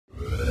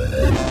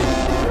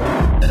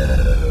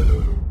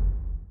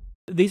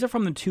these are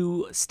from the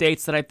two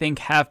states that I think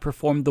have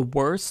performed the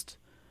worst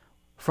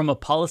from a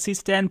policy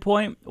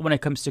standpoint when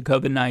it comes to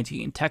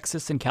COVID-19,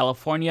 Texas and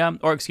California,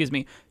 or excuse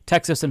me,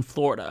 Texas and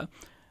Florida.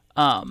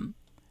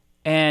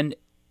 And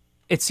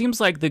it seems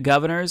like the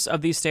governors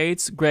of these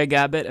states, Greg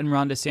Abbott and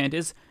Ron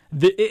DeSantis,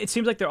 it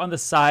seems like they're on the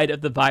side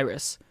of the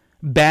virus,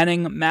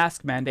 banning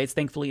mask mandates.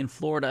 Thankfully in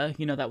Florida,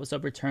 that was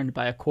overturned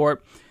by a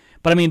court.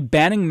 But I mean,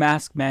 banning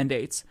mask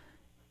mandates.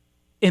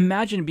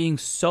 Imagine being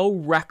so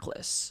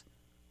reckless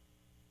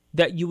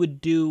that you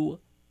would do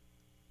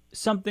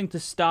something to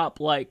stop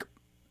like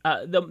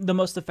the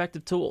most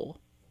effective tool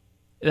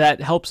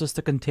that helps us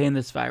to contain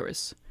this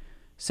virus.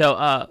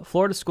 So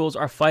Florida schools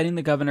are fighting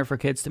the governor for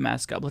kids to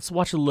mask up. Let's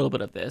watch a little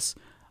bit of this.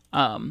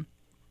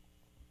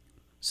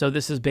 So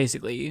this is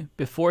basically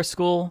before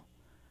school.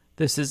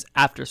 This is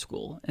after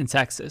school in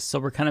Texas. So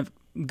we're kind of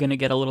going to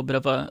get a little bit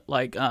of a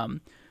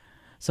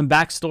some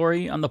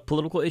backstory on the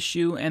political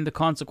issue and the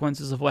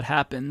consequences of what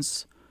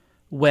happens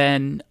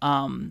when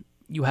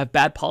you have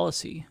bad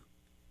policy.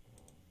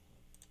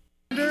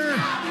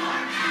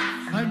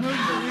 I move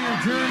that we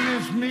adjourn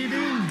this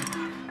meeting.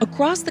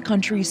 Across the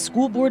country,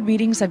 school board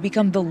meetings have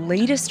become the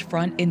latest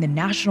front in the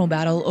national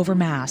battle over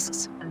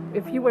masks.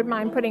 If you would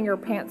mind putting your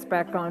pants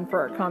back on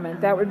for a comment,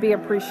 that would be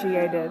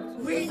appreciated.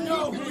 We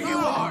know who you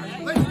are.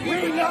 We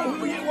know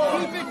who you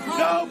are.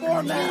 No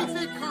more masks.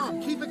 Keep it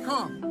calm. Keep it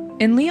calm.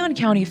 In Leon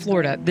County,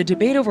 Florida, the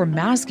debate over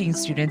masking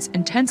students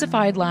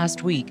intensified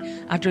last week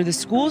after the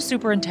school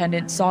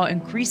superintendent saw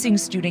increasing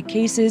student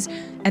cases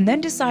and then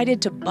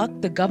decided to buck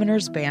the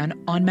governor's ban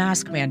on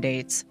mask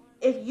mandates.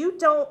 If you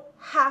don't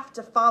have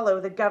to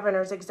follow the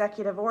governor's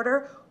executive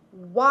order,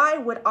 why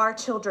would our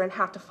children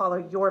have to follow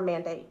your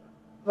mandate?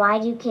 Why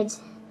do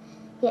kids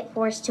get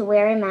forced to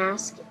wear a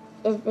mask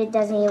if it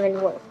doesn't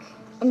even work?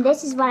 And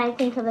this is what I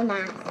think of a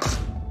mask.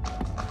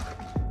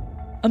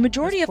 A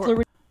majority of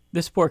Florida...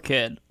 This poor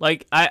kid.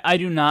 Like, I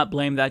do not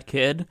blame that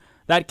kid.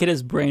 That kid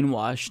is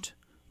brainwashed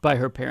by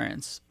her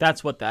parents.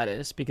 That's what that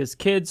is. Because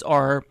kids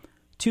are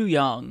too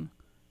young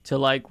to,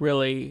 like,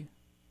 really...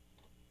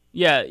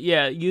 Yeah,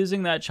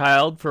 using that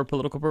child for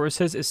political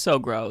purposes is so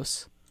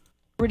gross.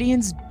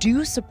 Floridians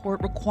do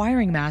support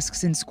requiring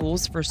masks in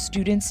schools for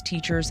students,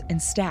 teachers,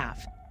 and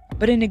staff.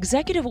 But an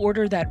executive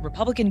order that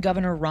Republican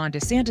Governor Ron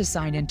DeSantis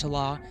signed into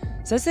law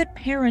says that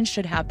parents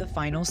should have the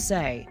final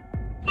say.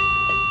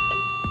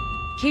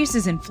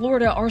 Cases in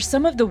Florida are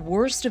some of the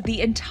worst of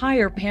the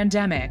entire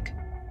pandemic.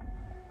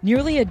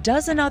 Nearly a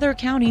dozen other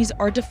counties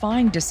are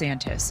defying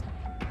DeSantis,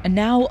 and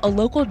now a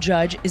local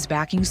judge is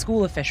backing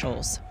school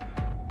officials.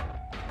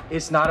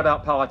 It's not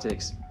about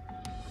politics.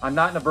 I'm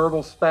not in a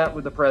verbal spat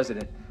with the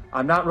president.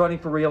 I'm not running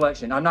for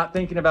re-election. I'm not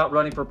thinking about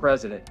running for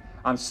president.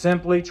 I'm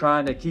simply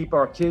trying to keep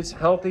our kids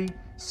healthy,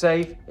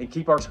 safe, and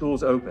keep our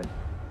schools open.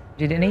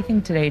 Did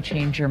anything today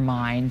change your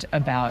mind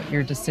about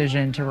your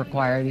decision to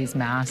require these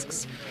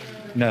masks?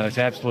 No, it's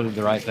absolutely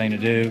the right thing to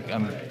do.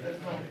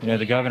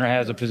 The governor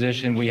has a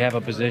position, we have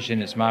a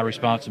position. It's my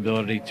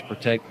responsibility to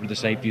protect the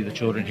safety of the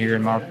children here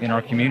in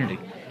our community.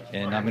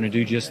 And I'm going to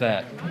do just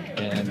that.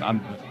 And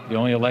I'm the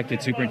only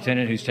elected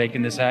superintendent who's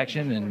taken this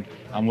action, and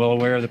I'm well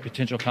aware of the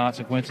potential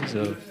consequences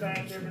of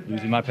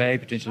losing my pay,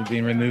 potentially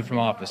being removed from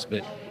office.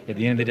 But at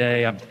the end of the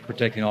day, I'm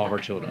protecting all of our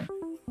children.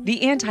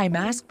 The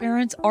anti-mask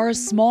parents are a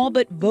small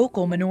but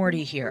vocal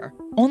minority here.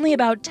 Only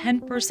about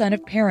 10%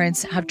 of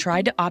parents have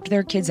tried to opt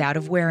their kids out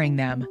of wearing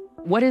them.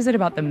 What is it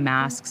about the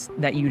masks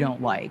that you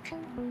don't like?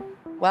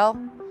 Well,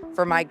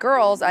 for my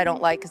girls, I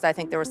don't like because I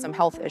think there were some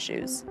health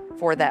issues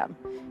for them.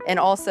 And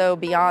also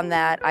beyond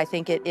that, I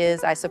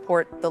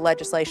support the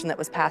legislation that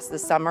was passed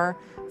this summer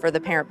for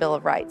the Parent Bill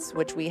of Rights,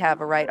 which we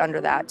have a right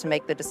under that to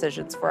make the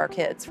decisions for our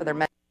kids, for their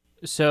mental.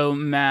 So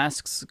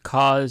masks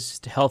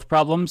caused health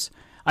problems.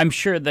 I'm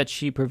sure that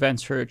she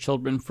prevents her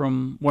children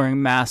from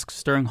wearing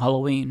masks during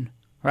Halloween,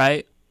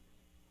 right?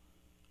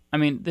 I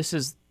mean, this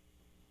is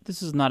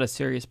not a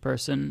serious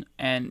person,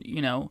 and,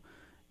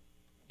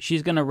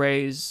 she's going to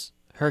raise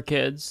her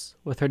kids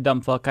with her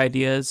dumb fuck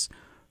ideas.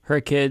 Her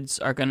kids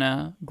are going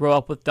to grow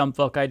up with dumb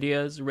fuck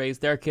ideas, raise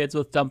their kids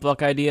with dumb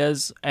fuck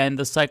ideas, and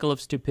the cycle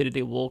of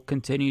stupidity will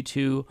continue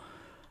to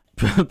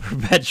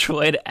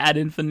perpetuate ad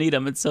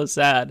infinitum. It's so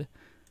sad.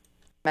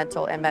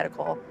 Mental and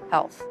medical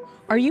health.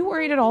 Are you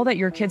worried at all that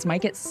your kids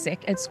might get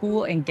sick at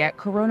school and get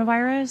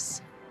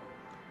coronavirus?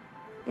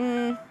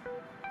 They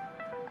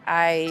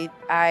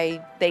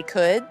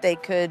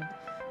could,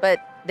 but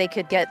they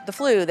could get the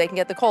flu, they can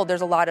get the cold.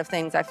 There's a lot of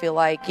things I feel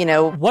like,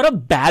 What a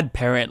bad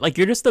parent. Like,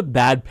 you're just a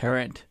bad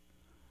parent.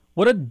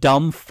 What a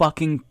dumb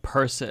fucking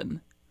person.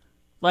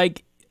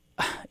 Like,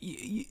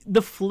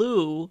 the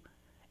flu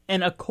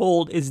and a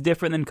cold is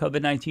different than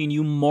COVID-19,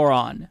 you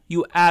moron.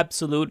 You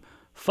absolute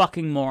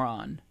fucking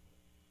moron.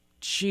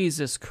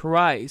 Jesus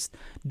Christ.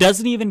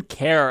 Doesn't even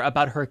care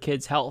about her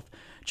kid's health.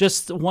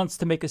 Just wants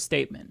to make a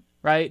statement.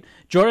 right?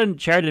 Jordan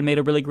Sheridan made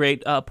a really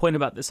great point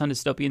about this on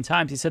Dystopian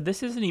Times. He said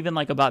this isn't even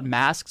like about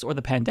masks or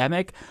the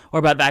pandemic or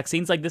about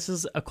vaccines. Like, this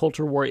is a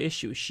culture war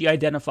issue. She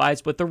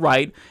identifies with the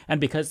right, and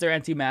because they're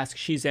anti-mask,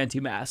 she's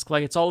anti-mask.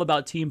 Like, it's all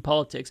about team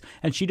politics,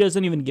 and she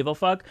doesn't even give a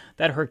fuck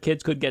that her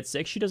kids could get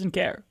sick. She doesn't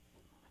care.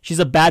 She's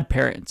a bad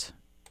parent.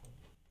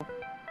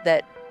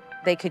 That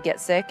they could get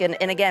sick. And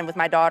again, with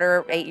my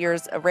daughter, 8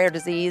 years, a rare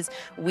disease,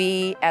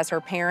 we, as her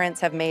parents,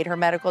 have made her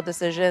medical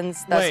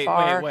decisions thus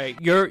far.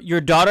 Wait.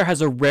 Your daughter has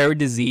a rare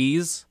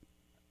disease,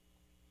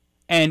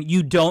 and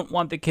you don't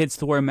want the kids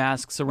to wear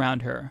masks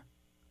around her.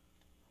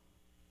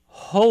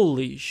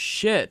 Holy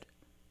shit.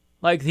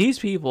 Like, these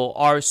people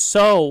are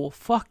so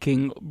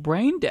fucking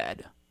brain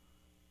dead.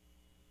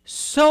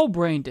 So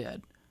brain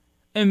dead.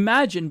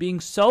 Imagine being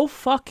so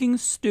fucking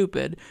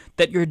stupid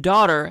that your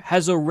daughter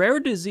has a rare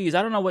disease.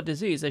 I don't know what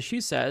disease, as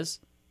she says,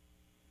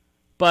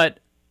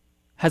 but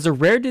has a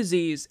rare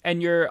disease,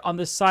 and you're on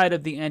the side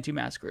of the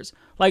anti-maskers.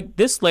 Like,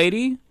 this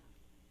lady,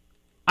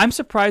 I'm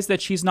surprised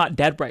that she's not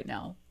dead right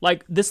now.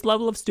 Like, this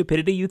level of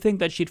stupidity, you think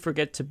that she'd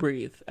forget to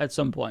breathe at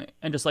some point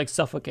and just, like,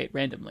 suffocate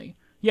randomly.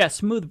 Yeah,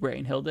 smooth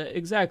brain, Hilda,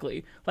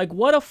 exactly. Like,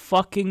 what a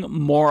fucking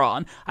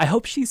moron. I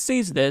hope she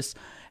sees this,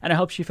 and I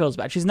hope she feels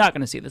bad. She's not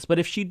going to see this, but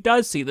if she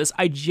does see this,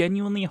 I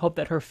genuinely hope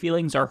that her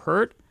feelings are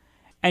hurt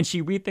and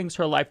she rethinks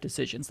her life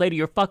decisions. Lady,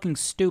 you're fucking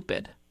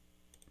stupid.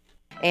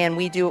 And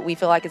we do what we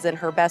feel like is in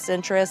her best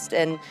interest,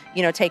 and,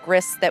 you know, take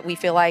risks that we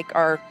feel like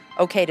are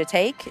okay to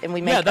take, and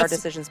we make our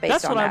decisions based on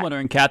that. That's what I'm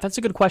wondering, Kat. That's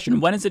a good question.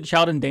 When is it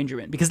child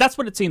endangerment? Because that's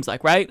what it seems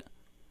like, right?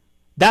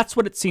 That's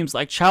what it seems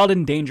like, child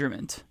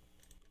endangerment.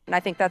 And I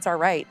think that's our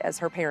right as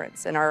her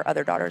parents and our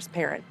other daughter's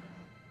parent.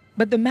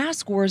 But the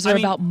mask wars are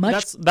about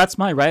much... That's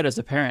my right as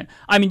a parent.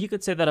 I mean, you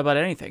could say that about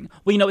anything.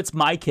 Well, you know, it's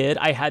my kid.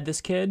 I had this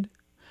kid.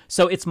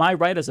 So it's my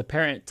right as a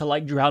parent to,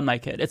 like, drown my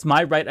kid. It's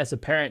my right as a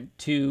parent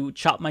to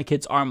chop my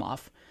kid's arm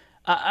off.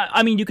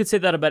 I mean, you could say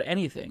that about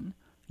anything.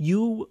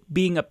 You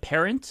being a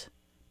parent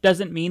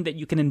doesn't mean that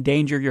you can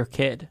endanger your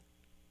kid.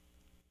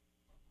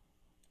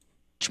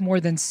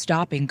 More than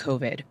stopping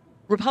COVID.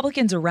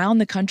 Republicans around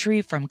the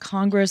country, from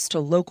Congress to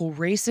local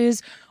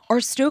races,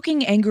 are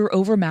stoking anger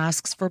over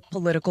masks for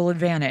political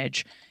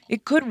advantage.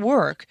 It could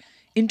work.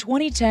 In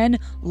 2010,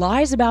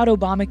 lies about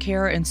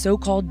Obamacare and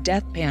so-called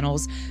death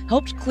panels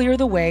helped clear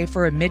the way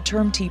for a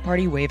midterm Tea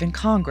Party wave in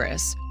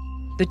Congress.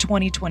 The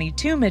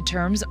 2022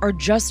 midterms are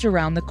just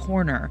around the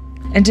corner.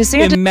 And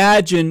DeSantis...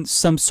 Imagine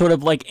some sort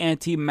of, like,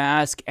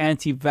 anti-mask,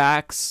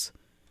 anti-vax,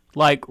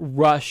 like,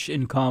 rush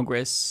in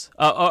Congress.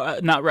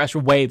 Not rush,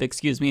 wave,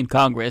 in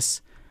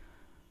Congress.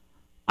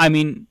 I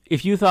mean,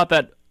 if you thought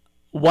that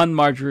one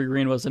Marjorie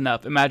Greene was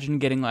enough, imagine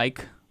getting,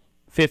 like,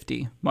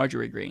 50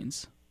 Marjorie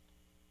Greenes.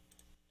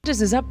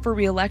 DeSantis is up for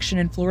re-election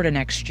in Florida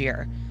next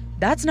year.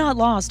 That's not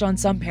lost on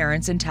some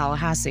parents in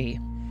Tallahassee.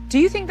 Do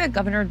you think that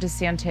Governor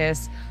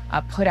DeSantis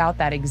put out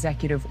that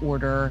executive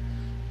order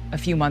a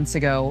few months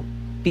ago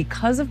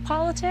because of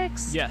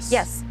politics? Yes.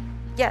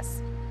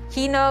 Yes.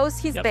 He knows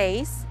his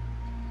base.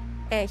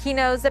 He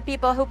knows the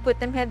people who put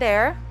him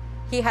there.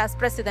 He has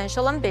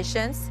presidential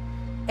ambitions.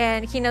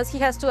 And he knows he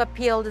has to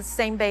appeal the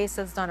same base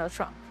as Donald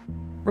Trump.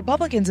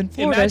 Republicans in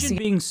Florida... Imagine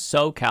being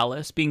so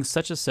callous, being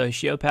such a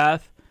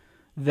sociopath,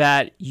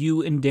 that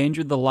you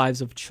endanger the lives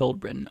of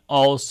children,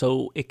 all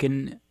so it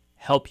can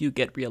help you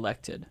get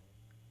reelected.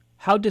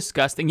 How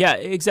disgusting. Yeah,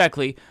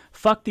 exactly.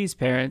 Fuck these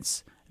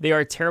parents. They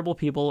are terrible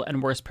people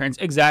and worse parents.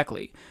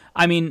 Exactly.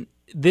 I mean,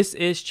 this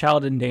is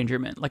child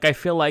endangerment. Like, I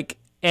feel like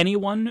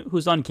anyone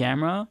who's on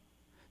camera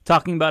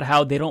talking about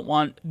how they don't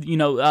want,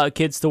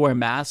 kids to wear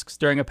masks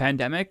during a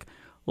pandemic...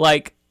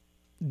 Like,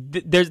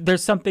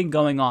 there's something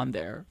going on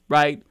there,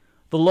 right?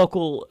 The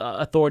local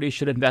authorities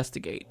should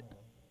investigate,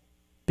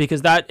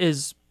 because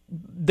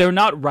they're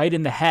not right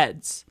in the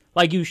heads.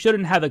 Like, you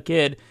shouldn't have a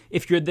kid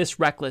if you're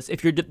this reckless,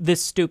 if you're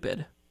this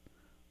stupid.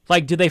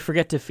 Like, do they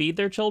forget to feed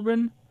their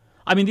children?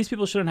 I mean, these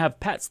people shouldn't have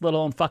pets, let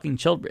alone fucking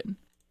children.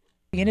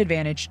 An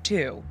advantage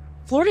too.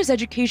 Florida's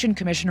Education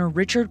Commissioner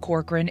Richard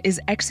Corcoran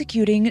is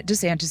executing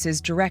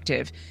DeSantis'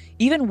 directive,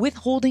 even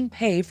withholding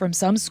pay from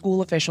some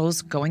school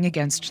officials going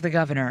against the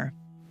governor.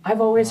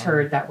 I've always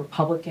heard that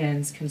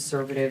Republicans,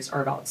 conservatives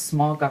are about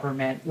small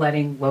government,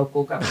 letting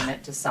local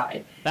government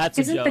decide. That's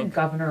a joke. Isn't the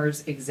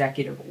governor's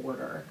executive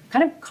order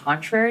kind of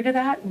contrary to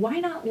that? Why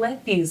not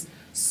let these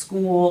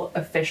school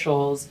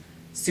officials,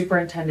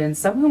 superintendents,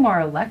 some of whom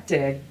are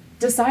elected,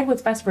 decide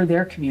what's best for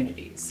their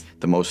communities?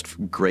 The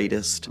most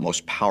greatest,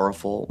 most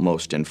powerful,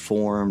 most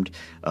informed,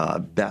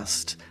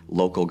 best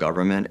local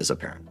government is a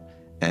parent.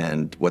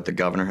 And what the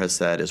governor has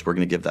said is we're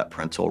going to give that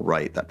parental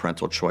right, that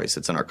parental choice.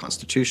 It's in our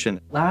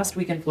Constitution. Last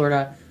week in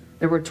Florida,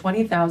 there were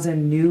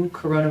 20,000 new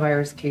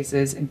coronavirus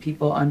cases in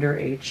people under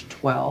age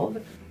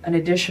 12. An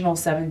additional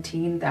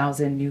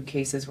 17,000 new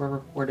cases were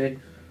reported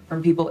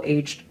from people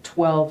aged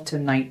 12 to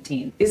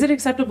 19. Is it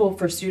acceptable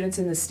for students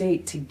in the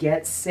state to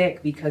get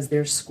sick because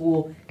their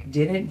school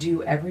didn't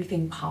do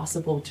everything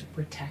possible to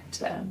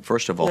protect them?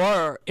 First of all...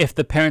 Or if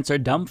the parents are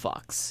dumb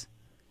fucks.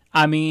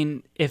 I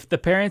mean, if the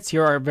parents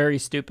here are very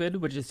stupid,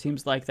 which it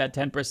seems like that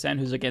 10%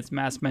 who's against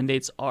mask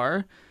mandates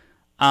are,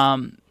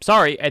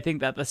 sorry, I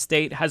think that the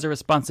state has a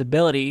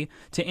responsibility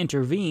to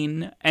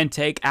intervene and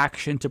take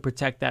action to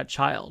protect that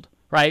child,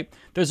 right?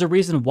 There's a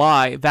reason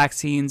why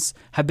vaccines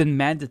have been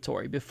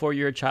mandatory before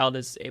your child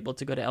is able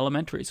to go to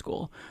elementary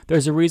school.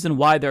 There's a reason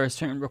why there are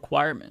certain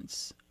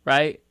requirements,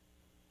 right?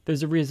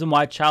 There's a reason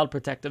why Child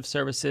Protective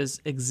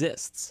Services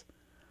exists.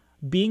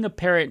 Being a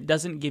parent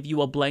doesn't give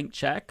you a blank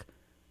check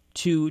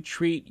to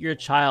treat your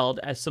child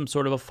as some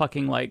sort of a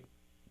fucking, like,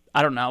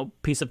 I don't know,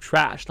 piece of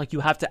trash. Like, you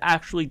have to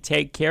actually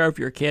take care of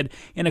your kid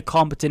in a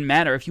competent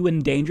manner. If you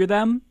endanger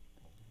them,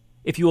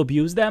 if you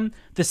abuse them,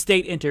 the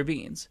state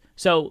intervenes.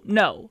 So,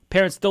 no,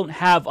 parents don't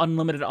have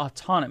unlimited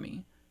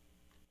autonomy.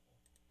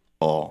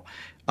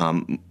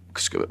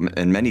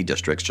 In many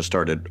districts just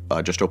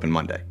opened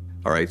Monday.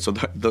 All right, so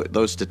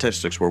those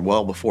statistics were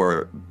well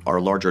before our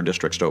larger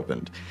districts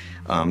opened.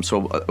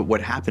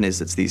 What happened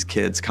is it's these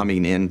kids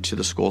coming into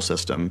the school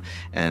system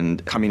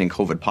and coming in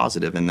COVID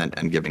positive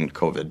and giving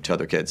COVID to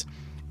other kids.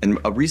 And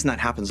a reason that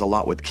happens a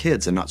lot with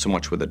kids and not so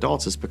much with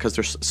adults is because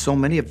there's so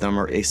many of them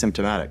are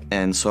asymptomatic.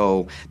 And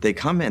so they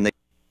come in,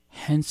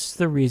 Hence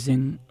the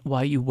reason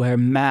why you wear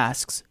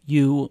masks,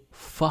 you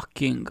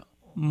fucking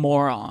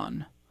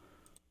moron.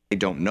 They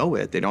don't know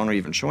it, they don't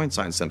even showing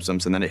signs,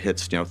 symptoms, and then it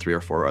hits 3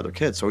 or 4 other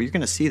kids. So you're going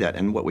to see that.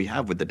 And what we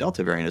have with the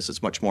Delta variant is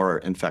it's much more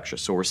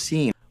infectious. So we're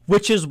seeing,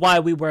 which is why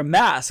we wear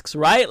masks,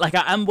 right? Like,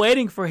 I'm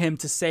waiting for him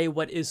to say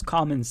what is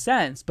common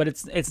sense, but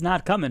it's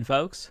not coming,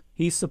 folks.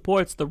 He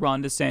supports the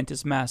Ron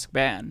DeSantis mask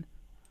ban.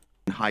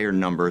 Higher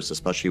numbers,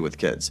 especially with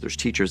kids. There's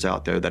teachers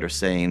out there that are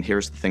saying,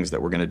 here's the things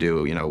that we're going to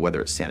do,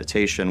 whether it's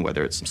sanitation,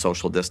 whether it's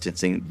social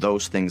distancing,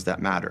 those things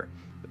that matter.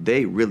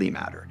 They really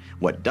matter.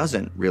 What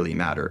doesn't really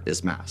matter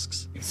is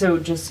masks. So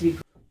just to be...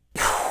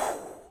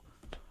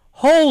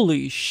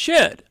 Holy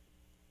shit!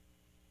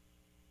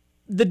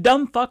 The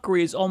dumb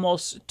fuckery is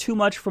almost too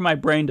much for my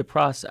brain to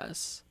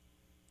process.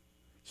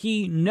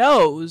 He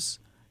knows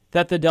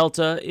that the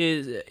Delta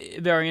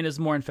variant is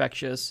more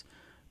infectious,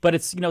 but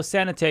it's,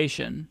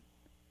 sanitation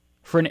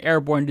for an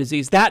airborne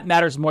disease. That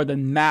matters more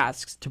than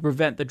masks to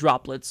prevent the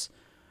droplets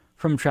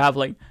from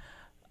traveling.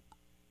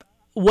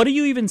 What do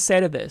you even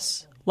say to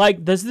this?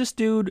 Like, does this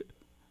dude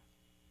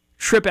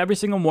trip every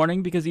single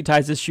morning because he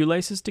ties his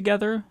shoelaces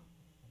together?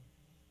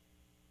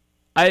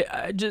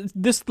 I just,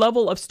 this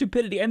level of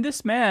stupidity, and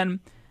this man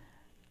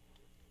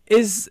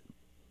is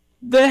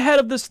the head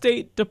of the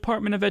State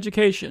Department of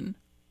Education.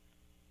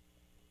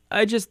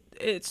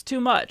 It's too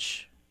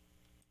much.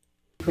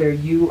 Claire,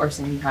 you are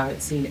saying you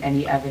haven't seen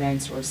any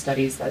evidence or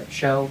studies that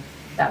show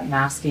that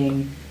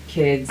masking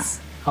kids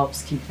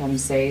helps keep them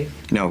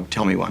safe? No,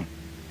 tell me one.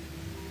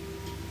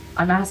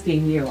 I'm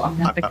asking you. I'm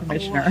not the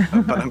commissioner.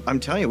 But I'm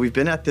telling you, we've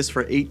been at this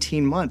for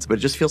 18 months, but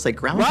it just feels like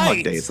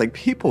Groundhog Day. It's like,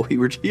 people, we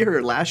were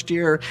here last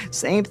year,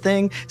 same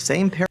thing,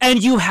 same pair.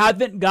 And you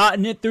haven't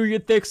gotten it through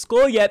your thick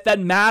skull yet that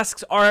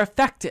masks are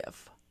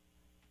effective.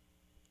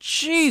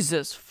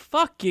 Jesus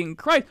fucking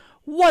Christ.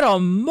 What a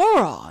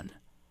moron.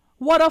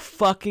 What a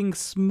fucking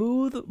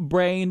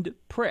smooth-brained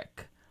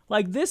prick.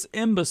 Like, this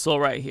imbecile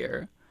right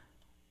here.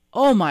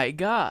 Oh my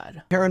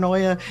God.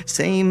 Paranoia,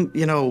 same,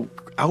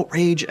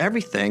 outrage,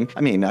 everything.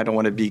 I mean, I don't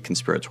want to be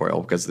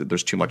conspiratorial because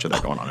there's too much of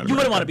that going on in America. You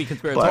wouldn't want to be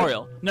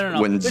conspiratorial.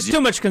 No. There's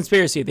too much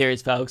conspiracy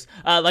theories, folks.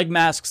 Like,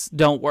 masks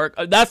don't work.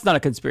 That's not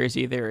a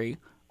conspiracy theory.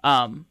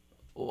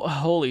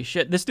 Holy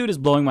shit. This dude is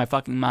blowing my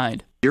fucking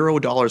mind.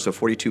 $0 of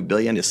 $42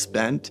 billion is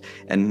spent,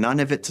 and none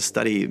of it to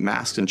study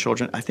masks in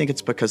children. I think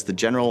it's because the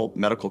general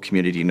medical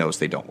community knows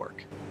they don't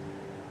work.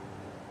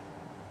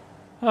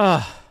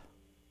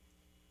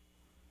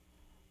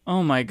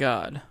 Oh my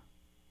God.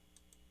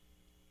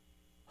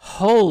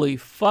 Holy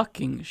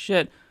fucking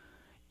shit.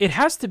 It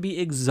has to be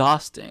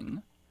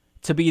exhausting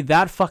to be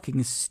that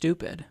fucking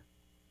stupid.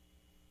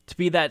 To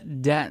be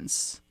that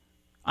dense.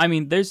 I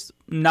mean, there's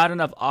not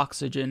enough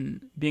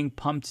oxygen being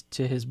pumped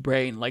to his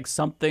brain. Like,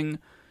 something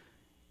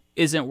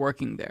isn't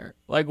working there.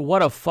 Like,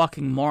 what a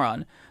fucking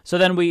moron. So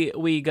then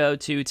we go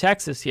to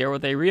Texas here where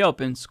they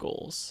reopen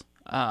schools.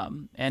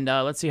 And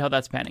let's see how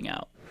that's panning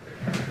out.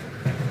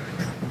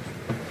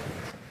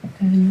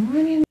 Good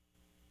morning.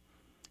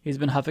 He's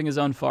been huffing his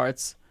own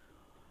farts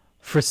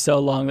for so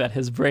long that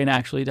his brain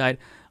actually died.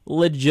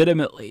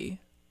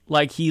 Legitimately.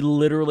 Like, he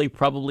literally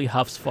probably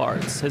huffs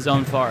farts, his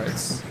own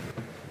farts.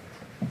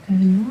 Good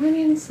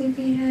morning,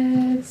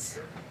 sleepyheads.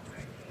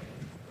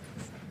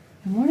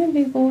 Good morning,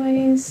 big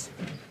boys.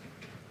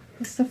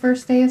 It's the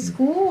first day of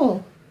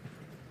school.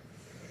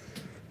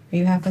 Are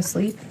you half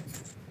asleep?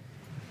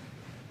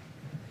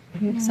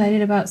 Are you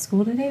excited about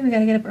school today? We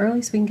gotta get up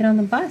early so we can get on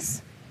the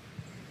bus.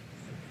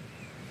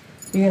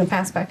 You're gonna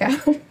pass back out?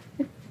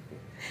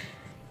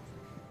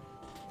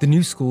 The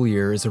new school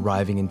year is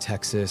arriving in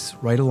Texas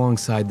right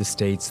alongside the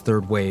state's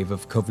third wave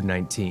of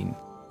COVID-19.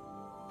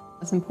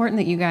 It's important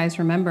that you guys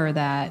remember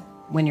that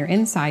when you're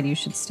inside, you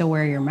should still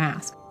wear your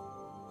mask.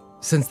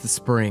 Since the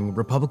spring,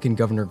 Republican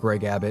Governor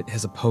Greg Abbott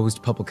has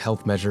opposed public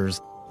health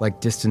measures like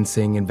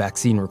distancing and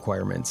vaccine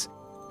requirements.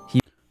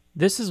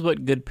 This is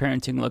what good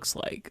parenting looks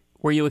like,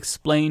 where you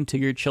explain to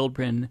your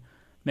children,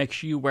 make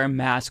sure you wear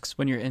masks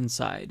when you're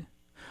inside.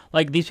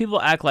 Like, these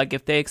people act like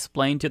if they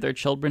explain to their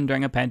children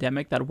during a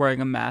pandemic that wearing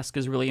a mask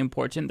is really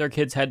important, their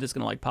kid's head is going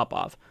to, like, pop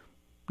off.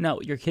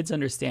 No, your kids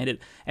understand it,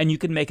 and you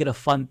can make it a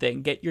fun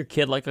thing. Get your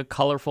kid, like, a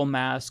colorful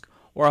mask,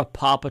 or a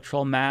Paw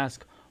Patrol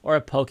mask, or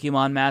a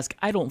Pokemon mask.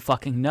 I don't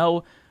fucking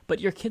know,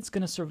 but your kid's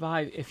going to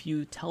survive if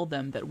you tell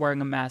them that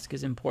wearing a mask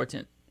is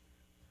important.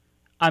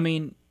 I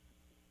mean,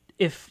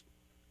 if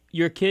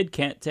your kid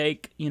can't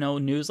take,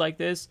 news like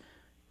this,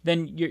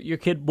 then your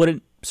kid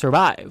wouldn't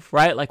survive,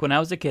 right? Like when I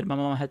was a kid, my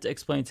mom had to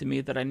explain to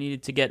me that I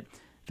needed to get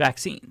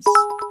vaccines,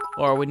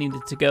 or we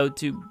needed to go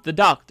to the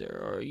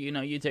doctor, or,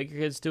 you take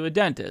your kids to a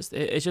dentist.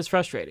 It's just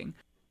frustrating.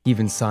 He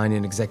even signed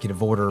an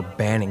executive order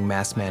banning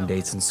mask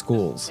mandates in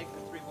schools.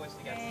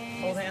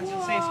 Hold hands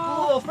and say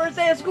school. First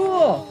day of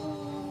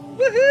school.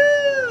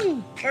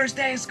 Woohoo! First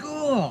day of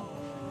school.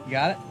 You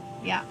got it?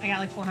 Yeah, I got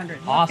like 400.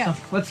 Awesome.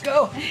 Let's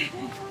go.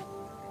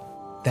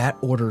 That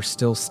order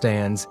still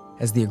stands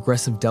as the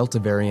aggressive Delta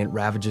variant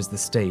ravages the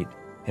state,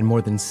 and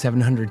more than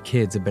 700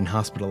 kids have been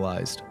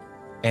hospitalized.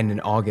 And in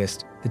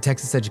August, the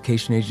Texas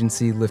Education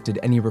Agency lifted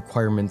any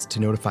requirements to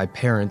notify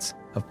parents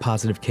of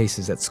positive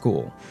cases at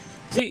school.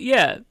 See,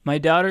 yeah, my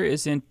daughter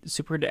is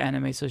super into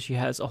anime, so she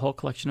has a whole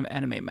collection of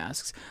anime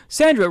masks.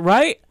 Sandra,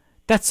 right?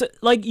 That's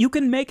like, you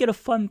can make it a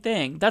fun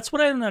thing. That's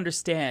what I don't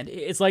understand.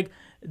 It's like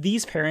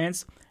these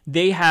parents,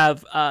 they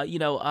have,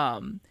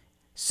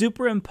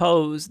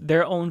 superimposed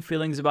their own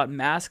feelings about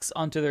masks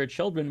onto their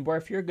children, where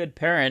if you're a good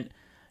parent,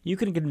 you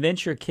can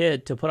convince your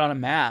kid to put on a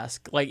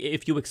mask. Like,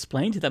 if you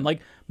explain to them, like,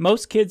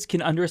 most kids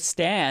can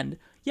understand,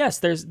 yes,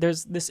 there's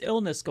this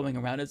illness going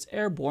around, it's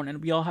airborne, and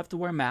we all have to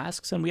wear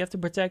masks, and we have to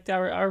protect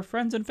our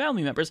friends and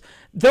family members.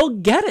 They'll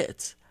get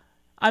it.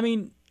 I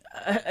mean,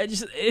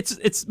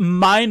 it's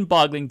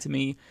mind-boggling to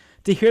me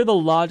to hear the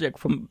logic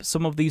from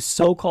some of these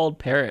so-called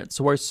parents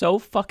who are so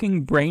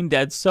fucking brain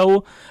dead,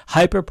 so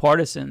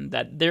hyper-partisan,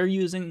 that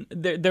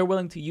they're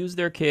willing to use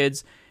their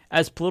kids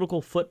as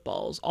political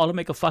footballs, all to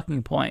make a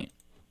fucking point.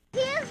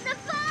 Here's the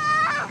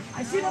bus!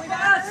 I see the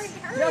bus!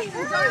 Just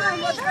in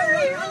time! Let's go!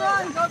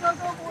 Run!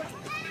 Go!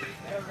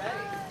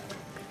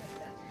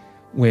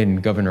 When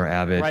Governor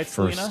Abbott Right,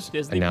 first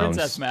Disney announced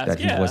princess mask, that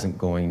he yeah. wasn't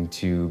going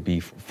to be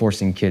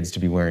forcing kids to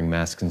be wearing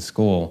masks in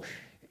school,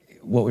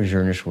 what was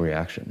your initial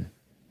reaction?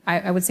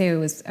 I would say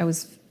I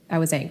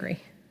was angry.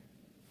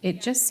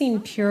 It just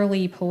seemed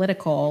purely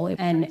political,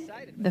 and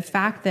the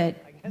fact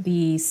that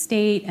the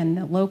state and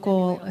the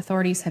local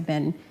authorities have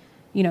been,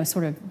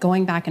 sort of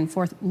going back and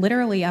forth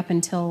literally up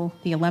until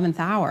the 11th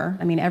hour.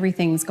 I mean,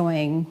 everything's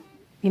going,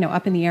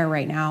 up in the air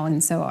right now,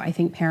 and so I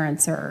think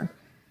parents are,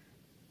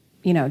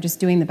 just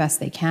doing the best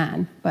they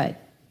can.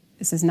 But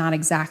this is not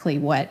exactly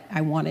what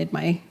I wanted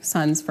my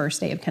son's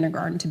first day of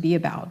kindergarten to be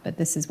about, but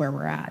this is where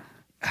we're at.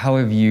 How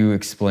have you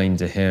explained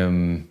to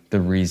him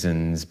the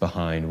reasons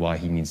behind why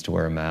he needs to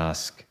wear a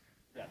mask?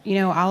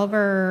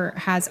 Oliver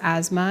has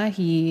asthma.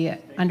 He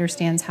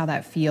understands how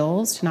that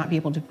feels to not be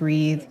able to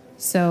breathe.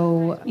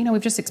 So,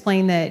 we've just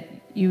explained that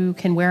you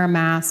can wear a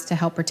mask to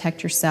help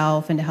protect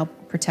yourself and to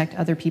help protect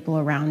other people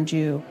around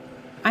you.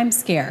 I'm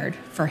scared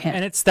for him.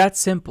 And it's that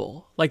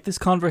simple. Like, this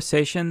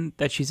conversation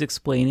that she's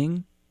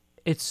explaining,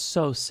 it's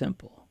so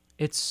simple.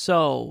 It's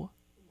so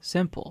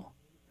simple.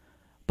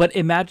 But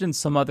imagine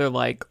some other,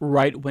 like,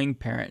 right-wing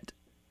parent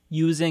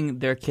using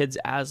their kid's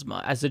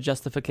asthma as a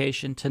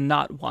justification to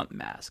not want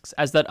masks,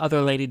 as that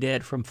other lady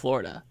did from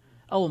Florida.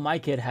 Oh, my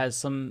kid has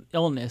some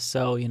illness,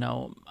 so,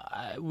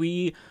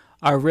 we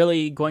are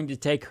really going to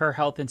take her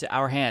health into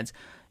our hands.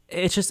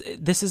 It's just,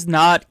 this is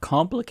not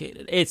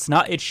complicated.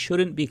 It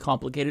shouldn't be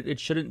complicated. It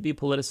shouldn't be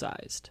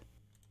politicized.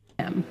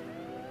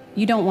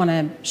 You don't want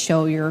to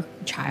show your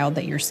child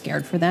that you're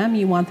scared for them.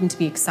 You want them to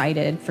be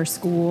excited for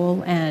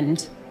school,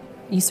 and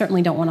you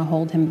certainly don't want to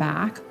hold him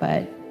back,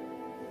 but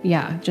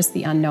yeah, just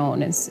the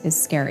unknown is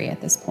scary at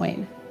this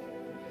point.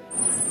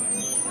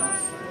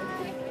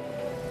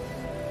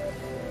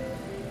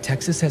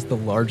 Texas has the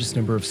largest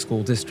number of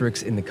school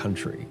districts in the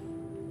country.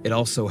 It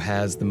also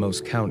has the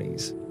most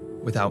counties.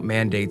 Without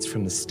mandates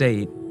from the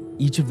state,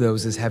 each of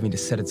those is having to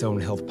set its own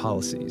health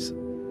policies.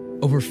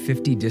 Over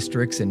 50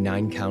 districts in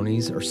 9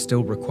 counties are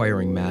still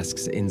requiring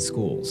masks in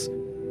schools.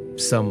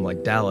 Some,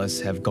 like Dallas,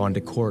 have gone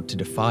to court to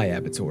defy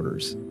Abbott's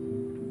orders.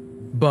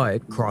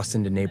 But cross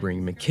into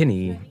neighboring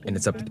McKinney, and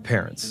it's up to the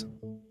parents.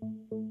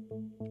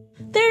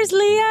 There's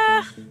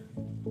Leah,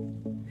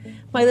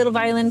 my little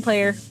violin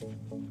player.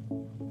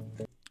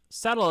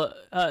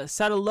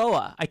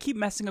 Sadaloa. I keep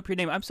messing up your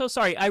name. I'm so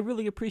sorry. I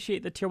really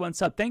appreciate the tier 1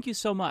 sub. Thank you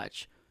so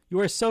much. You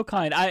are so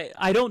kind.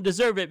 I don't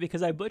deserve it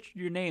because I butchered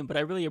your name, but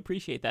I really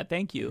appreciate that.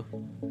 Thank you.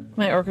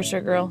 My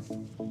orchestra girl.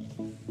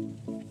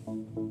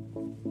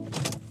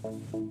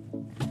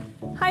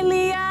 Hi,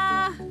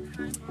 Leah.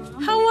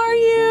 How are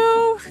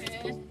you?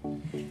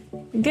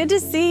 Good to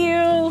see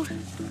you.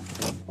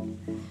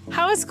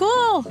 How was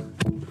school?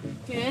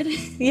 Good.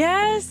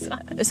 Yes.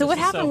 So what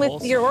happened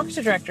with your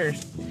orchestra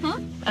directors? Huh?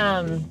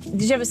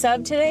 Did you have a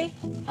sub today?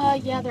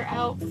 Yeah, they're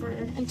out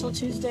until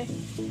Tuesday.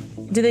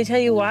 Did they tell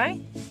you why?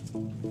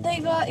 They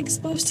got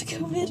exposed to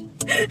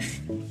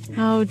COVID.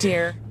 Oh,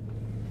 dear.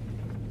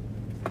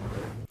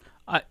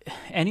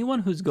 Anyone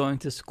who's going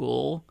to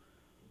school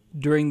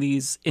during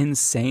these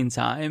insane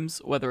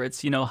times, whether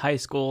it's, high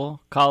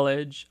school,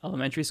 college,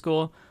 elementary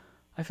school,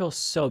 I feel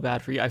so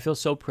bad for you. I feel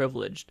so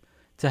privileged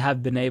to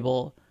have been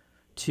able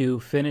to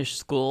finish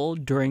school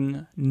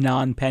during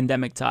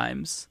non-pandemic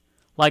times.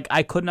 Like,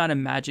 I could not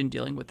imagine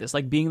dealing with this.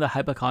 Like, being the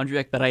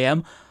hypochondriac that I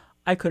am,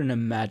 I couldn't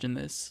imagine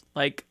this.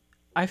 Like,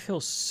 I feel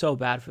so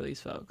bad for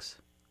these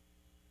folks.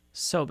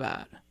 So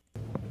bad.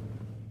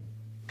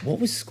 What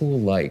was school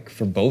like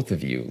for both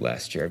of you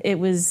last year? It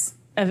was...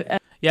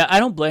 Yeah, I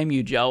don't blame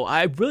you, Joe.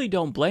 I really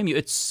don't blame you.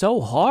 It's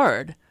so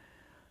hard.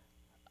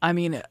 I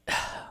mean,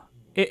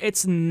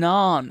 it's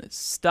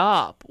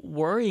non-stop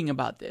worrying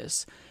about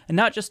this. And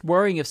not just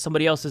worrying if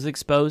somebody else is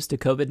exposed to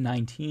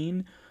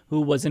COVID-19 who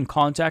was in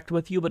contact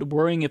with you, but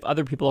worrying if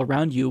other people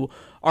around you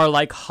are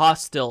like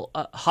hostile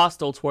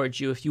towards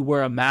you if you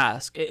wear a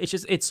mask.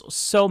 It's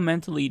so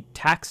mentally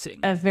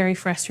taxing. A very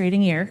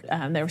frustrating year.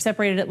 They were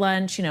separated at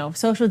lunch,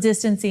 social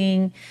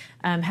distancing,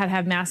 had to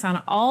have masks on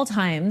at all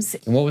times.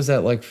 And what was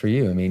that like for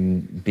you? I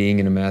mean, being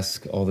in a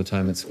mask all the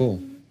time at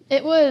school?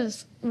 It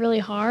was really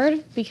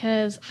hard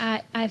because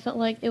I felt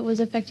like it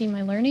was affecting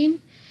my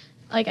learning.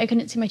 Like, I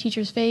couldn't see my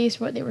teacher's face,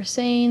 what they were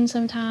saying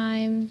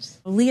sometimes.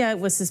 Leah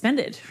was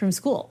suspended from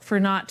school for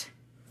not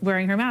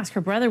wearing her mask. Her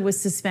brother was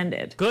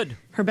suspended. Good.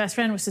 Her best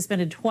friend was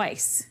suspended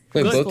twice.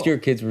 Wait, both your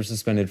kids were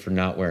suspended for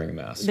not wearing a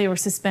mask? They were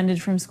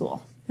suspended from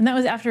school. And that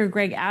was after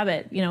Greg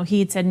Abbott, he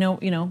had said no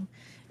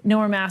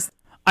more masks.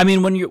 I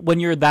mean, when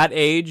you're that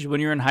age,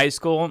 when you're in high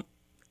school,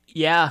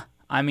 yeah,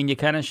 I mean, you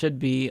kind of should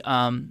be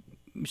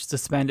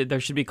suspended. There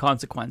should be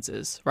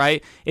consequences,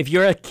 right? If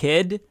you're a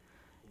kid,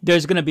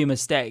 there's going to be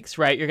mistakes,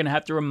 right? You're going to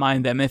have to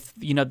remind them if,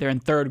 they're in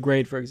third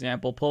grade, for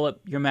example, pull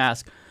up your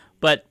mask.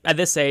 But at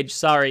this age,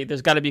 sorry,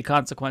 there's got to be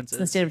consequences.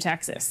 In the state of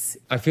Texas.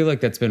 I feel like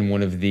that's been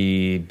one of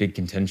the big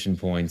contention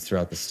points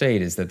throughout the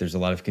state is that there's a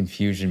lot of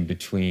confusion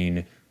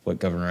between what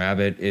Governor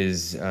Abbott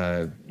is,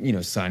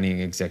 signing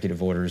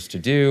executive orders to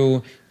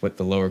do, what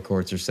the lower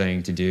courts are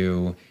saying to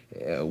do,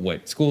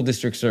 what school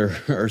districts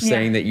are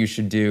saying that you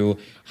should do.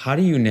 How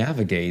do you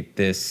navigate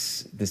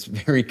this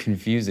very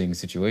confusing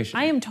situation?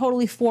 I am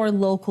totally for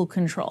local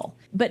control.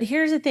 But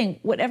here's the thing,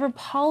 whatever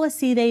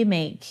policy they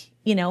make,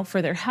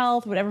 for their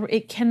health, whatever,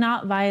 it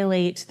cannot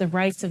violate the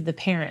rights of the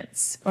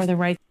parents or the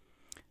rights.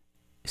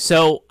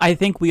 So I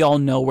think we all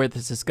know where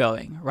this is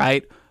going,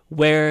 right?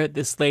 Where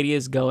this lady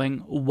is going,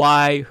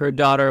 why her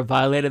daughter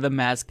violated the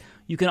mask.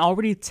 You can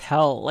already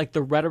tell, like,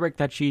 the rhetoric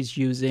that she's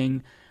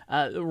using,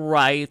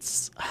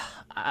 rights.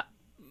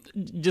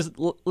 Just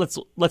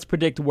let's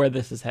predict where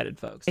this is headed,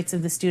 folks. Rights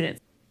of the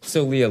students.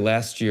 So, Leah,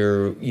 last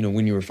year,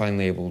 when you were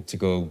finally able to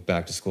go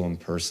back to school in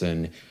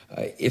person,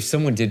 if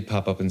someone did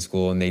pop up in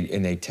school and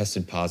they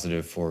tested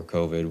positive for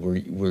COVID,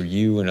 were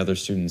you and other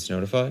students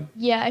notified?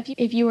 Yeah,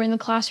 if you were in the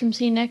classroom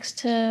sitting next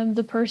to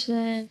the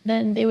person,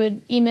 then they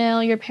would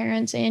email your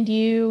parents and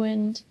you,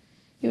 and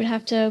you would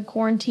have to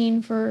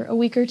quarantine for a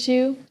week or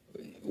two.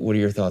 What are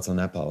your thoughts on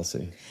that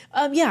policy?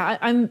 I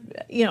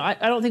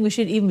don't think we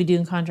should even be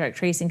doing contact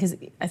tracing because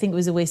I think it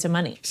was a waste of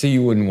money. So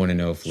you wouldn't want to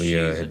know if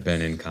Leah had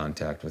been in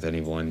contact with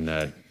anyone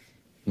that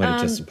might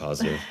have tested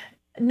positive?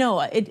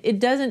 No, it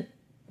doesn't.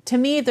 To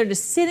me, if they're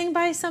just sitting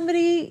by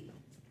somebody,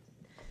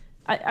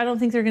 I don't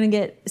think they're going to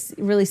get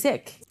really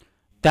sick.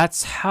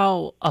 That's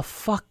how a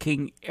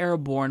fucking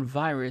airborne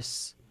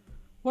virus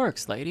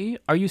works, lady.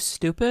 Are you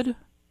stupid?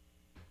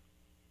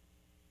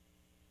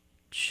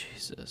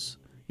 Jesus.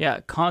 Yeah,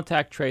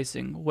 contact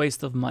tracing,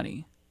 waste of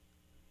money.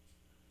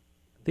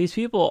 These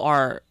people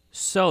are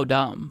so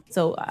dumb.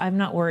 So I'm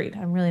not worried.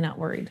 I'm really not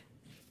worried.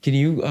 Can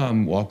you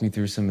walk me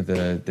through some of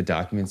the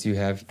documents you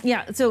have?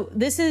 Yeah, so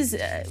this is,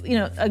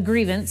 a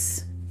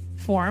grievance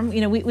form.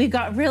 We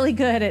got really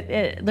good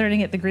at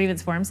learning at the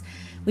grievance forms.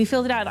 We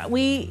filled it out.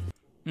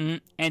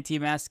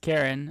 Anti-mask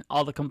Karen,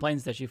 all the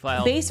complaints that she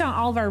filed. Based on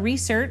all of our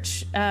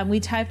research,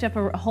 we typed up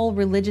a whole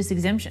religious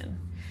exemption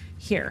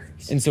here.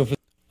 And so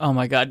oh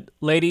my God,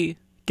 lady,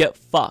 get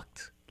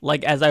fucked.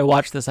 Like, as I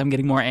watch this, I'm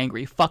getting more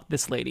angry. Fuck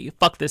this lady.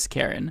 Fuck this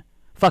Karen.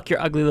 Fuck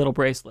your ugly little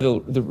bracelet.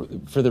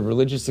 For the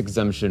religious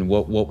exemption,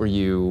 what were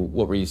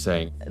you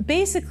saying?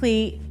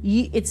 Basically,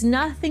 it's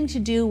nothing to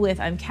do with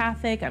I'm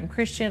Catholic, I'm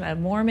Christian,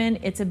 I'm Mormon.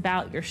 It's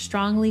about your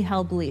strongly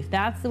held belief.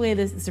 That's the way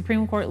the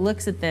Supreme Court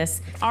looks at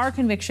this. Our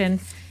conviction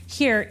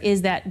here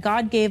is that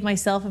God gave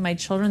myself and my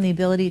children the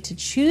ability to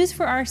choose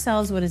for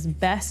ourselves what is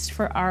best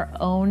for our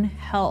own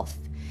health,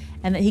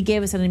 and that He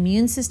gave us an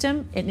immune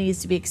system. It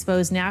needs to be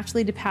exposed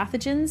naturally to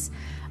pathogens.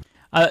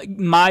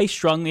 My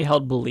strongly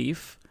held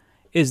belief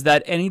is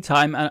that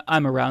anytime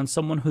I'm around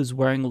someone who's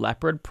wearing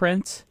leopard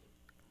print,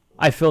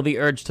 I feel the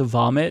urge to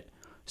vomit.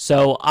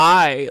 So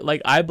I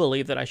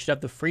believe that I should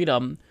have the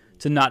freedom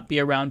to not be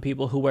around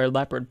people who wear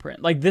leopard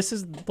print. Like, this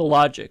is the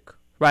logic,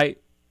 right?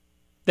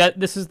 That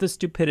this is the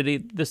stupidity,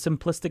 the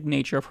simplistic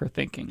nature of her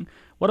thinking.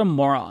 What a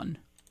moron.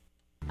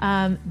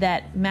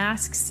 That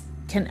masks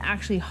can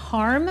actually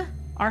harm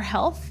our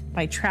health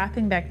by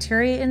trapping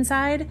bacteria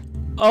inside.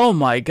 Oh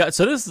my God.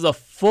 So this is a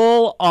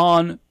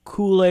full-on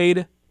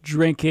Kool-Aid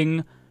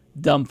drinking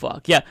dumb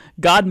fuck. Yeah,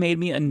 God made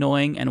me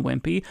annoying and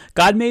wimpy.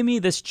 God made me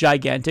this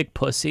gigantic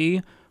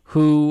pussy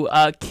who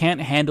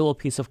can't handle a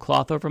piece of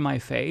cloth over my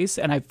face,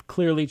 and I've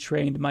clearly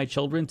trained my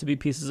children to be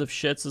pieces of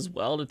shits as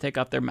well, to take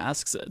off their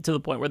masks to the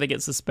point where they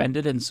get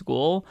suspended in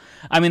school.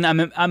 I mean,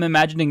 I'm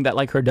imagining that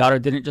like her daughter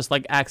didn't just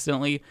like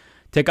accidentally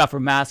take off her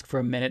mask for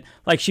a minute.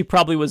 Like she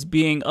probably was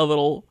being a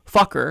little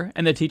fucker,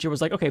 and the teacher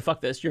was like, "Okay, fuck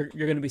this. You're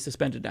going to be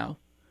suspended now."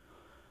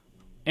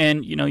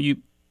 And you know, you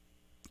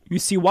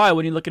see why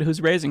when you look at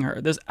who's raising her.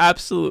 This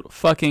absolute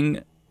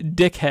fucking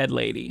dickhead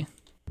lady.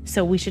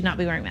 So we should not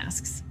be wearing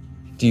masks.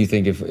 Do you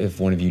think if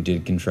one of you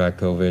did contract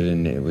COVID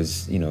and it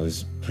was, you know, it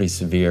was pretty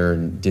severe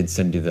and did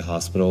send you to the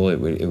hospital, it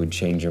would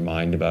change your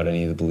mind about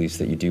any of the beliefs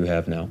that you do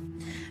have now?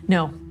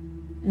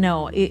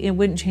 No, it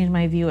wouldn't change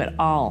my view at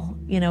all,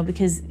 you know,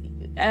 because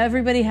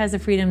everybody has the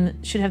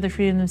freedom, should have the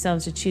freedom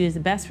themselves to choose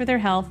the best for their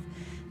health,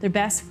 their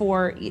best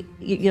for,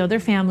 you know, their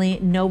family.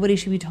 Nobody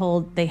should be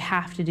told they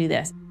have to do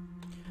this.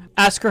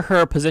 Ask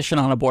her position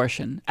on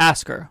abortion.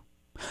 Ask her.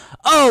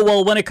 Oh,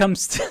 well, when it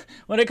comes to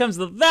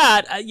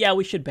that, yeah,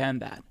 we should ban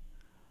that.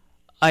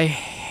 I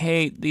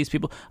hate these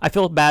people. I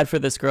feel bad for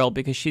this girl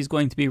because she's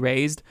going to be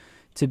raised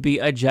to be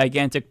a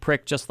gigantic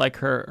prick just like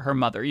her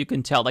mother. You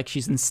can tell, like,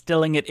 she's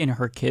instilling it in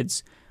her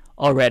kids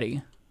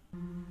already.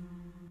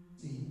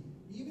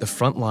 The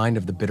front line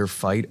of the bitter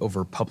fight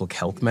over public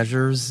health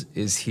measures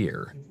is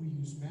here.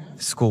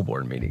 School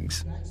board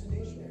meetings.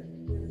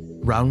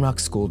 Round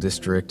Rock School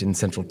District in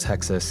Central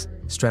Texas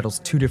straddles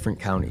two different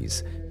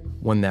counties,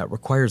 one that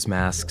requires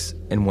masks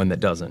and one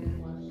that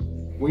doesn't.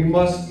 We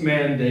must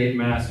mandate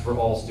masks for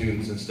all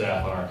students and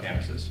staff on our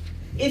campuses.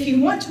 If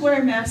you want to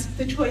wear a mask,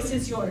 the choice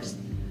is yours.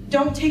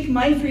 Don't take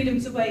my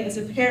freedoms away as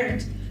a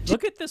parent.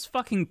 Look at this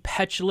fucking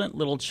petulant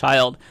little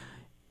child.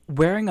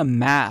 Wearing a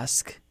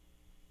mask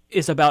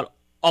is about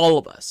all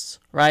of us,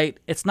 right?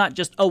 It's not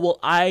just, oh, well,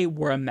 I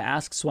wear a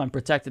mask, so I'm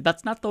protected.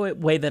 That's not the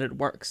way that it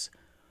works.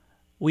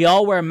 We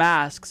all wear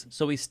masks,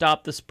 so we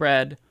stop the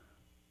spread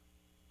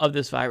of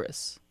this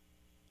virus.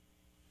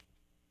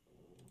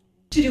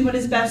 To do what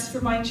is best for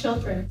my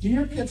children. Do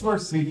your kids wear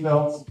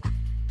seatbelts?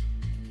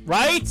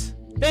 Right?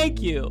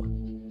 Thank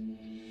you.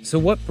 So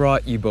what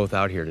brought you both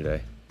out here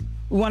today?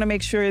 We want to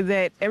make sure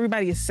that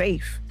everybody is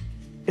safe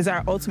is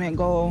our ultimate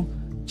goal.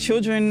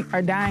 Children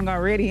are dying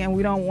already, and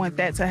we don't want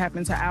that to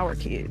happen to our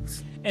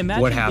kids.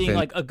 Imagine being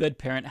like a good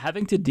parent,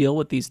 having to deal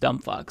with these dumb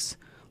fucks.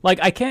 Like,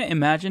 I can't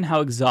imagine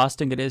how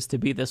exhausting it is to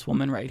be this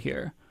woman right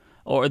here,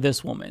 or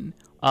this woman,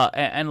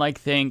 and like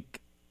think,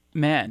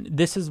 man,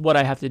 this is what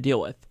I have to deal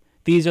with.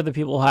 These are the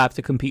people I have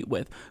to compete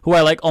with, who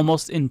are like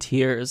almost in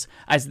tears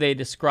as they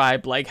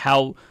describe like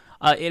how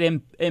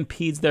it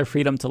impedes their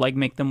freedom to like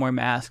make them wear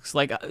masks.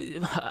 Like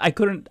I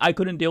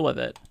couldn't deal with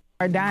it.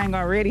 Are dying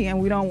already, and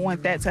we don't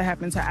want that to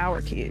happen to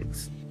our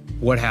kids.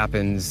 What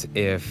happens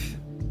if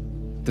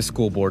the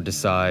school board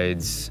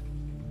decides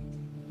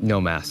no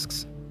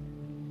masks?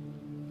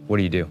 What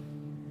do you do?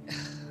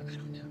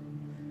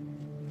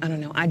 I don't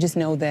know. I just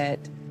know that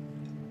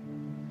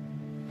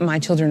my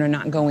children are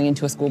not going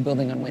into a school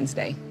building on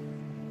Wednesday.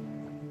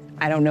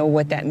 I don't know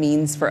what that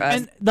means for us.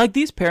 And like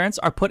these parents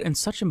are put in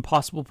such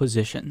impossible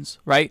positions,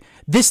 right?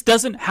 This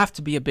doesn't have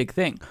to be a big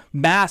thing.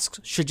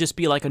 Masks should just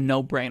be like a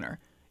no-brainer.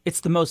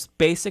 It's the most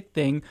basic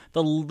thing,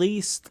 the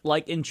least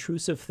like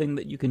intrusive thing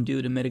that you can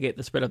do to mitigate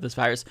the spread of this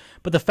virus.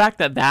 But the fact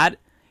that that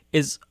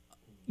is,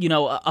 you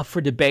know, up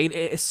for debate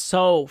is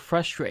so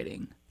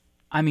frustrating.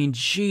 I mean,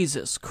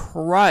 Jesus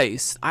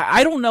Christ.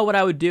 I don't know what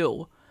I would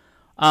do.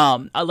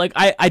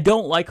 I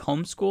don't like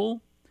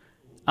homeschool.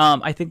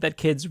 I think that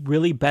kids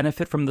really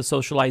benefit from the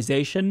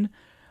socialization.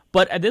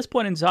 But at this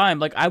point in time,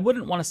 like, I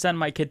wouldn't want to send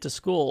my kid to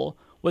school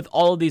with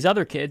all of these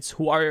other kids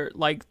who are,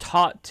 like,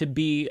 taught to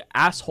be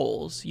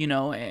assholes, you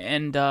know,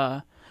 and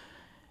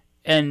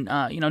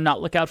you know,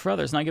 not look out for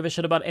others, not give a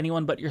shit about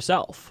anyone but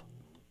yourself.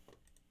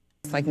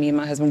 It's like me and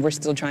my husband, we're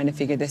still trying to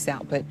figure this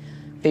out, but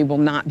they will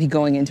not be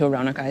going into a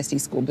Round Rock ISD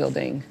school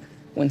building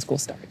when school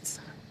starts.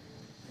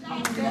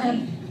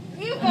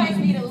 You guys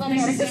need to look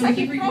at it just like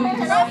you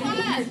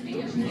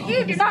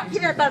You do not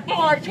care about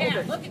our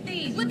children. Look at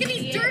these. Look at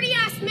these dirty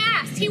ass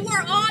masks he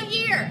wore all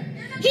year.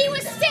 He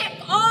was sick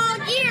all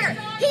year.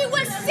 He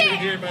was sick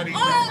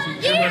all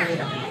year.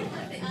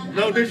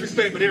 No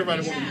disrespect, but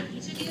everybody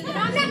wants.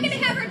 I'm not gonna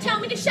have her tell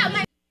me to shut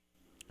my.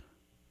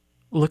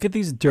 Look at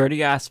these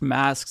dirty ass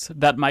masks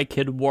that my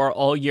kid wore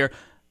all year.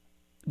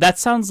 That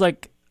sounds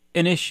like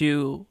an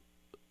issue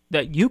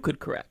that you could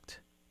correct.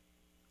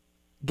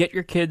 Get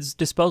your kids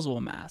disposable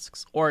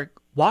masks or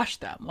wash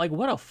them. Like,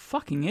 what a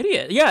fucking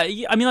idiot. Yeah,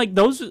 I mean, like,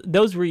 those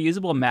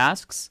reusable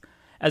masks,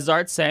 as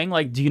Art's saying,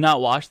 like, do you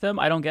not wash them?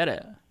 I don't get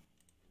it.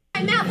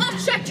 My mouth, I'll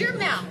shut your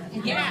mouth.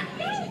 Yeah.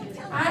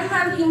 I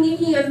have been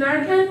living in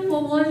America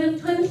for more than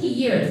 20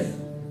 years.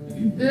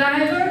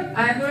 Never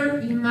ever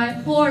in my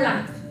whole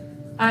life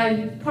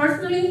I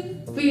personally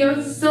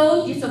feel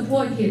so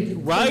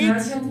disappointed right? in the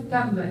American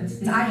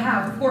government. I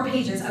have 4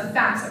 pages of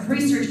facts, of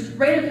research,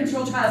 random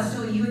control trials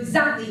showing you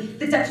exactly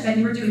the detriment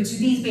you were doing to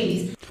these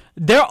babies.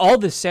 They're all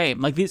the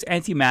same. Like, these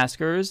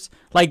anti-maskers,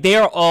 like, they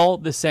are all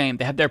the same.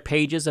 They have their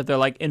pages of their,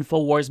 like,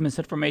 InfoWars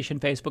misinformation,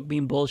 Facebook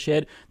being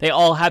bullshit. They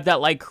all have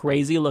that, like,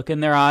 crazy look in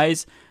their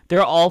eyes.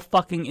 They're all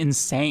fucking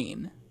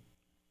insane.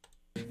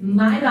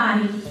 My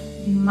body,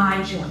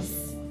 my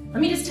choice. Let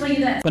me just tell you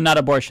this. But not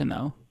abortion,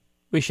 though.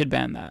 We should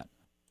ban that.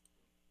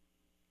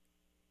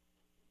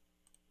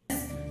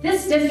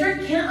 This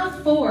district can't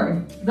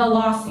afford the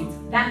lawsuits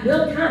that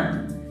will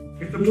come.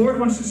 If the board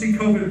wants to see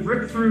COVID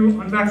rip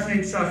through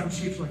unvaccinated staff from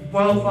seats like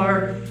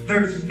wildfire,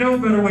 there's no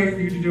better way for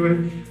you to do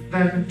it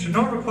than to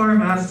not require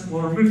masks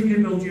while removing the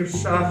ability of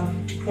staff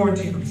to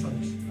quarantine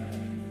themselves.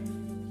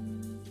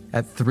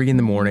 At 3 in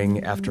the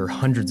morning, after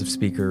hundreds of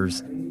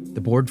speakers,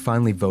 the board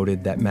finally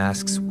voted that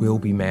masks will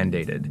be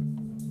mandated.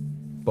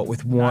 But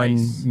with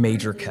one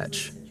major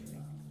catch.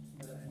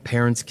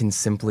 Parents can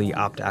simply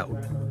opt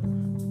out.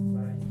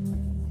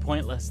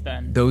 Pointless,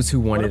 then. Those who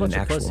wanted an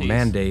actual pussies.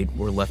 mandate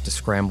were left to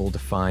scramble to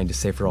find a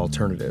safer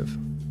alternative.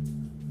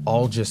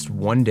 All just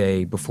one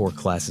day before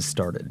classes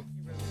started.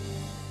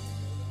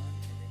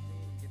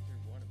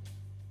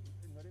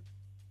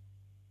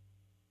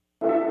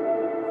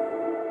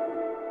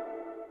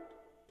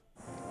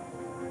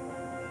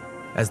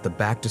 As the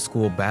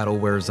back-to-school battle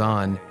wears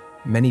on,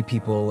 many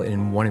people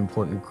in one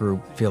important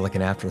group feel like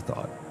an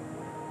afterthought: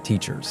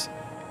 teachers.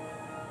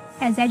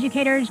 As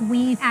educators,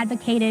 we've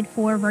advocated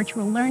for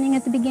virtual learning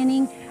at the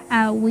beginning.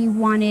 We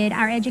wanted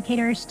our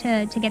educators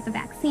to get the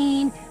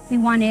vaccine. We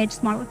wanted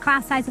smaller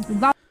class sizes.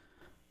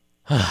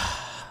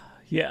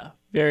 Yeah,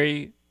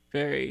 very,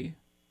 very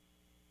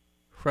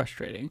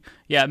frustrating.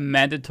 Yeah,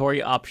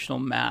 mandatory optional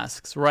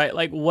masks, right?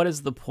 Like, what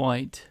is the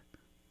point?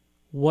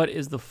 What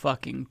is the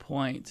fucking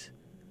point?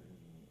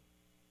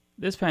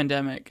 This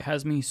pandemic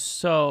has me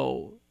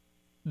so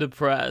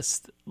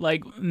depressed.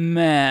 Like,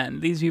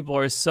 man, these people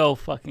are so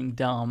fucking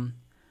dumb.